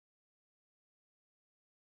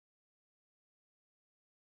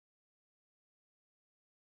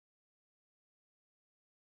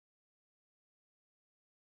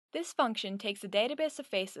This function takes a database of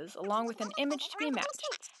faces along with an image to be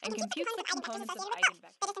matched and computes the components of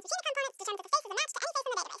eigenvectors.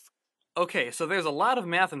 Okay, so there's a lot of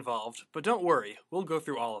math involved, but don't worry, we'll go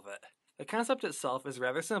through all of it. The concept itself is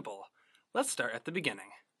rather simple. Let's start at the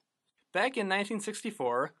beginning. Back in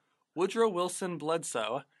 1964, Woodrow Wilson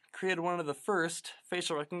Bledsoe created one of the first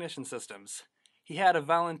facial recognition systems. He had a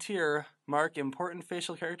volunteer mark important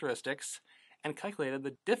facial characteristics and calculated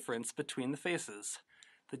the difference between the faces.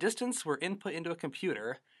 The distance were input into a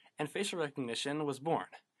computer, and facial recognition was born.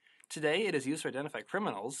 Today, it is used to identify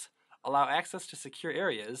criminals, allow access to secure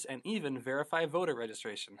areas, and even verify voter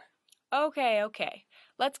registration. Okay.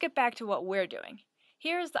 Let's get back to what we're doing.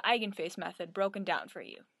 Here is the eigenface method broken down for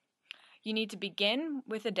you. You need to begin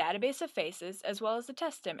with a database of faces as well as a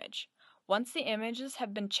test image. Once the images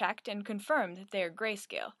have been checked and confirmed that they are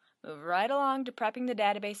grayscale, move right along to prepping the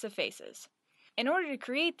database of faces. In order to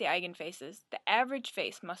create the eigenfaces, the average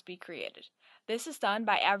face must be created. This is done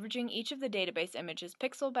by averaging each of the database images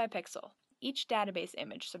pixel by pixel. Each database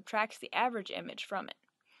image subtracts the average image from it.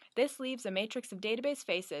 This leaves a matrix of database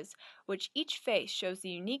faces, which each face shows the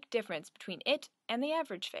unique difference between it and the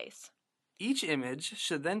average face. Each image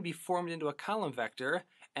should then be formed into a column vector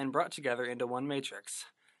and brought together into one matrix.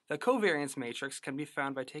 The covariance matrix can be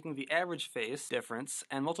found by taking the average face difference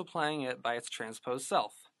and multiplying it by its transposed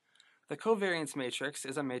self. The covariance matrix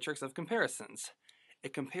is a matrix of comparisons.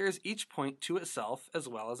 It compares each point to itself as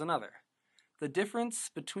well as another. The difference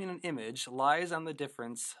between an image lies on the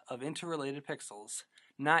difference of interrelated pixels,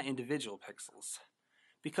 not individual pixels.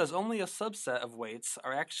 Because only a subset of weights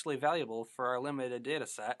are actually valuable for our limited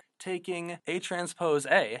dataset, taking A transpose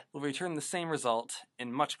A will return the same result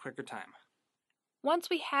in much quicker time.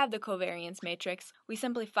 Once we have the covariance matrix, we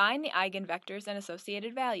simply find the eigenvectors and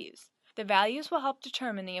associated values. The values will help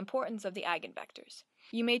determine the importance of the eigenvectors.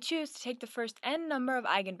 You may choose to take the first n number of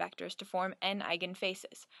eigenvectors to form n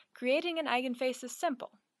eigenfaces. Creating an eigenface is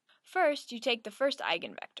simple. First, you take the first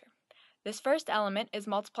eigenvector. This first element is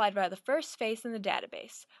multiplied by the first face in the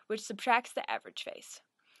database, which subtracts the average face.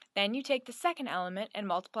 Then you take the second element and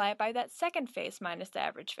multiply it by that second face minus the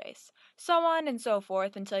average face, so on and so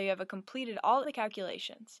forth until you have completed all the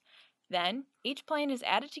calculations. Then, each plane is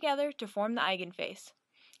added together to form the eigenface.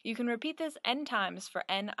 You can repeat this n times for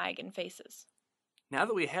n eigenfaces. Now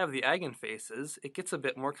that we have the eigenfaces, it gets a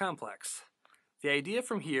bit more complex. The idea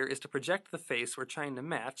from here is to project the face we're trying to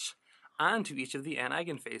match onto each of the n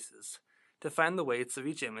eigenfaces, to find the weights of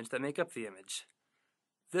each image that make up the image.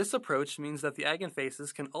 This approach means that the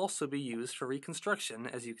eigenfaces can also be used for reconstruction,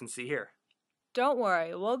 as you can see here. Don't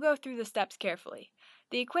worry, we'll go through the steps carefully.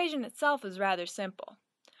 The equation itself is rather simple.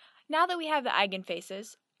 Now that we have the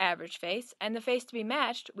eigenfaces, average face, and the face to be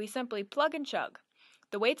matched, we simply plug and chug.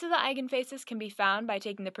 The weights of the eigenfaces can be found by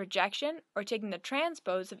taking the projection or taking the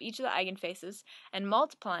transpose of each of the eigenfaces and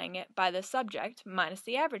multiplying it by the subject minus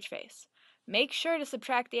the average face. Make sure to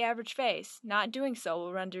subtract the average face. Not doing so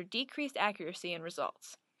will render decreased accuracy in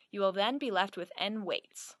results. You will then be left with n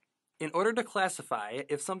weights. In order to classify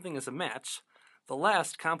if something is a match, the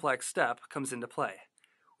last complex step comes into play.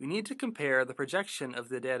 We need to compare the projection of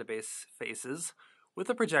the database faces with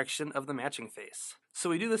the projection of the matching face. So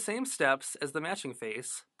we do the same steps as the matching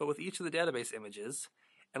face, but with each of the database images,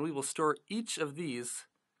 and we will store each of these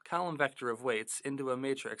column vector of weights into a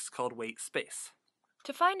matrix called weight space.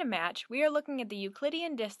 To find a match, we are looking at the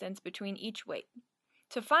Euclidean distance between each weight.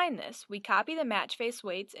 To find this, we copy the match face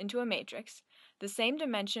weights into a matrix, the same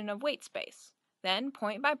dimension of weight space. Then,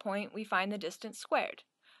 point by point, we find the distance squared.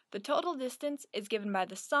 The total distance is given by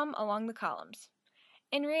the sum along the columns.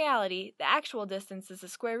 In reality, the actual distance is the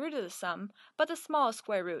square root of the sum, but the smallest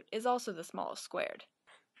square root is also the smallest squared.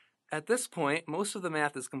 At this point, most of the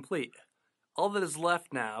math is complete. All that is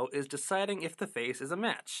left now is deciding if the face is a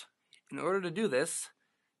match. In order to do this,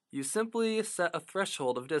 you simply set a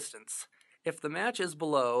threshold of distance. If the match is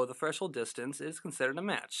below the threshold distance, it is considered a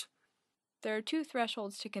match. There are two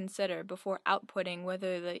thresholds to consider before outputting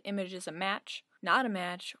whether the image is a match, not a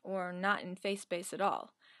match, or not in face space at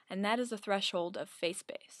all, and that is the threshold of face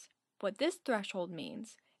space. What this threshold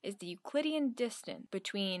means is the Euclidean distance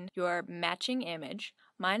between your matching image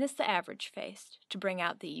minus the average face to bring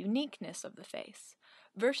out the uniqueness of the face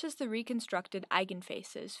versus the reconstructed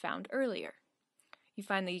eigenfaces found earlier. You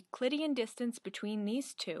find the Euclidean distance between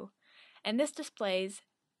these two, and this displays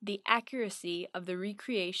the accuracy of the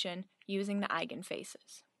recreation using the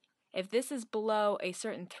eigenfaces. If this is below a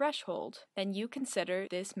certain threshold, then you consider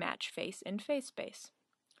this match face in face space.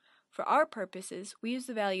 For our purposes, we use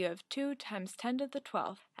the value of 2 times 10 to the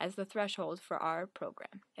 12th as the threshold for our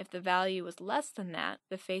program. If the value was less than that,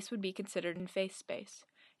 the face would be considered in face space.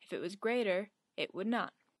 If it was greater, it would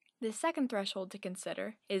not. The second threshold to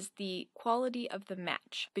consider is the quality of the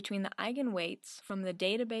match between the eigenweights from the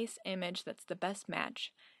database image that's the best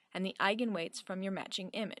match and the eigenweights from your matching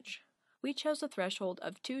image. We chose a threshold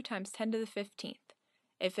of 2 times 10 to the 15th.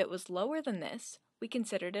 If it was lower than this, we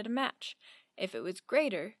considered it a match. If it was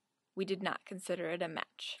greater, we did not consider it a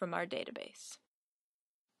match from our database.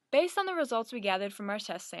 Based on the results we gathered from our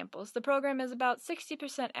test samples, the program is about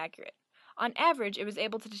 60% accurate. On average, it was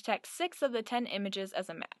able to detect 6 of the 10 images as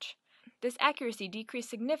a match. This accuracy decreased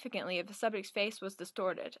significantly if the subject's face was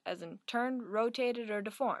distorted, as in turned, rotated, or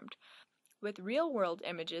deformed. With real-world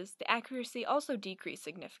images, the accuracy also decreased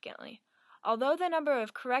significantly. Although the number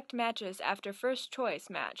of correct matches after first choice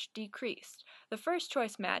match decreased, the first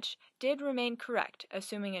choice match did remain correct,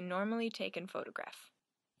 assuming a normally taken photograph.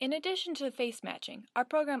 In addition to face matching, our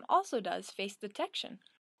program also does face detection.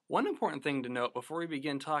 One important thing to note before we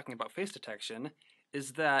begin talking about face detection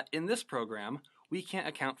is that in this program, we can't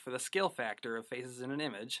account for the scale factor of faces in an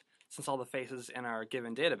image, since all the faces in our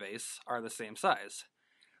given database are the same size.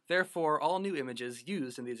 Therefore, all new images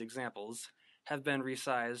used in these examples have been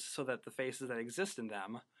resized so that the faces that exist in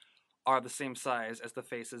them are the same size as the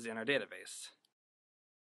faces in our database.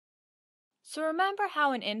 So remember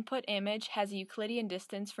how an input image has a Euclidean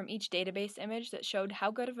distance from each database image that showed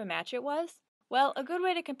how good of a match it was? Well, a good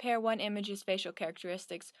way to compare one image's facial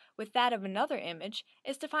characteristics with that of another image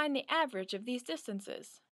is to find the average of these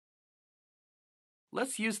distances.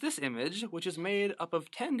 Let's use this image, which is made up of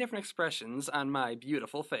 10 different expressions on my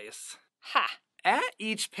beautiful face. Ha! At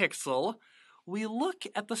each pixel, we look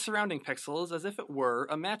at the surrounding pixels as if it were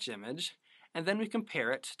a match image, and then we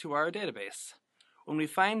compare it to our database. When we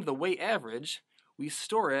find the weight average, we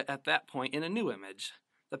store it at that point in a new image.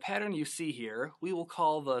 The pattern you see here we will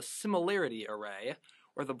call the similarity array,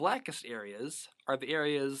 where the blackest areas are the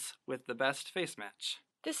areas with the best face match.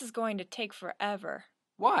 This is going to take forever.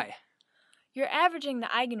 Why? You're averaging the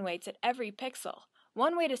eigenweights at every pixel.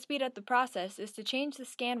 One way to speed up the process is to change the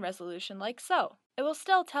scan resolution like so. It will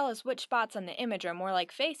still tell us which spots on the image are more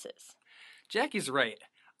like faces. Jackie's right.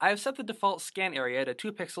 I have set the default scan area to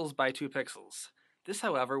 2 pixels by 2 pixels. This,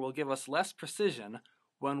 however, will give us less precision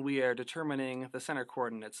when we are determining the center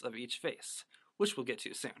coordinates of each face, which we'll get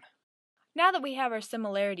to soon. Now that we have our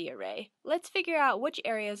similarity array, let's figure out which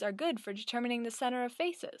areas are good for determining the center of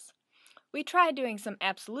faces. We tried doing some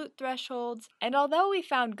absolute thresholds, and although we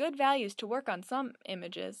found good values to work on some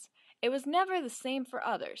images, it was never the same for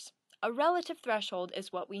others. A relative threshold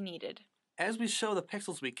is what we needed. As we show the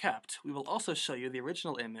pixels we kept, we will also show you the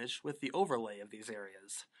original image with the overlay of these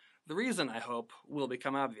areas. The reason, I hope, will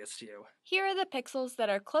become obvious to you. Here are the pixels that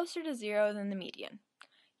are closer to 0 than the median.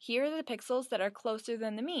 Here are the pixels that are closer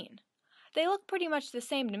than the mean. They look pretty much the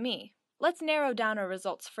same to me. Let's narrow down our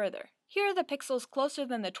results further. Here are the pixels closer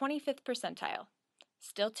than the 25th percentile.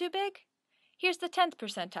 Still too big? Here's the 10th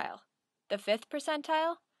percentile, the 5th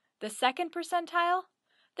percentile, the 2nd percentile.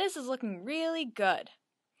 This is looking really good.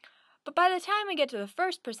 But by the time we get to the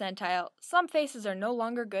 1st percentile, some faces are no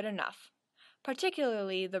longer good enough,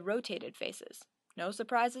 particularly the rotated faces. No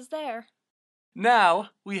surprises there. Now,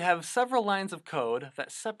 we have several lines of code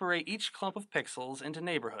that separate each clump of pixels into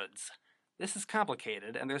neighborhoods. This is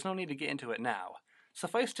complicated, and there's no need to get into it now.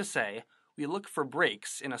 Suffice to say, we look for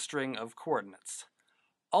breaks in a string of coordinates.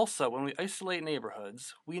 Also, when we isolate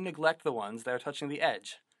neighborhoods, we neglect the ones that are touching the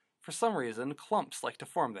edge. For some reason, clumps like to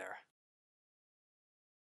form there.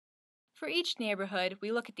 For each neighborhood,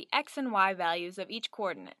 we look at the x and y values of each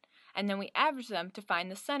coordinate, and then we average them to find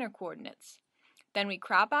the center coordinates. Then we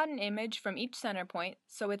crop out an image from each center point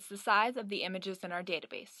so it's the size of the images in our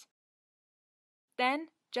database. Then,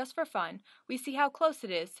 just for fun, we see how close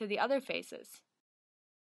it is to the other faces.